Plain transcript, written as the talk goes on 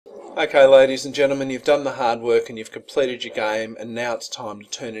Okay, ladies and gentlemen, you've done the hard work and you've completed your game, and now it's time to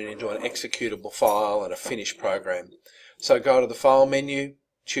turn it into an executable file and a finished program. So go to the File menu,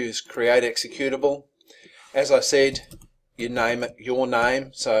 choose Create Executable. As I said, you name it your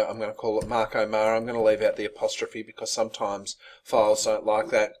name, so I'm going to call it Mark O'Mara. I'm going to leave out the apostrophe because sometimes files don't like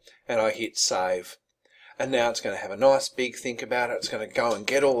that, and I hit Save. And now it's going to have a nice big think about it. It's going to go and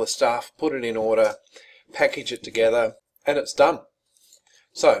get all the stuff, put it in order, package it together, and it's done.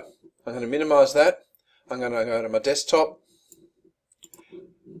 So I'm going to minimize that. I'm going to go to my desktop,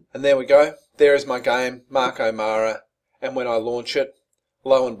 and there we go. There is my game, Mark O'Mara, and when I launch it,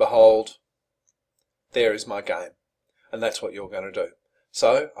 lo and behold, there is my game. And that's what you're going to do.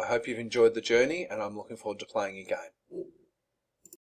 So I hope you've enjoyed the journey, and I'm looking forward to playing your game.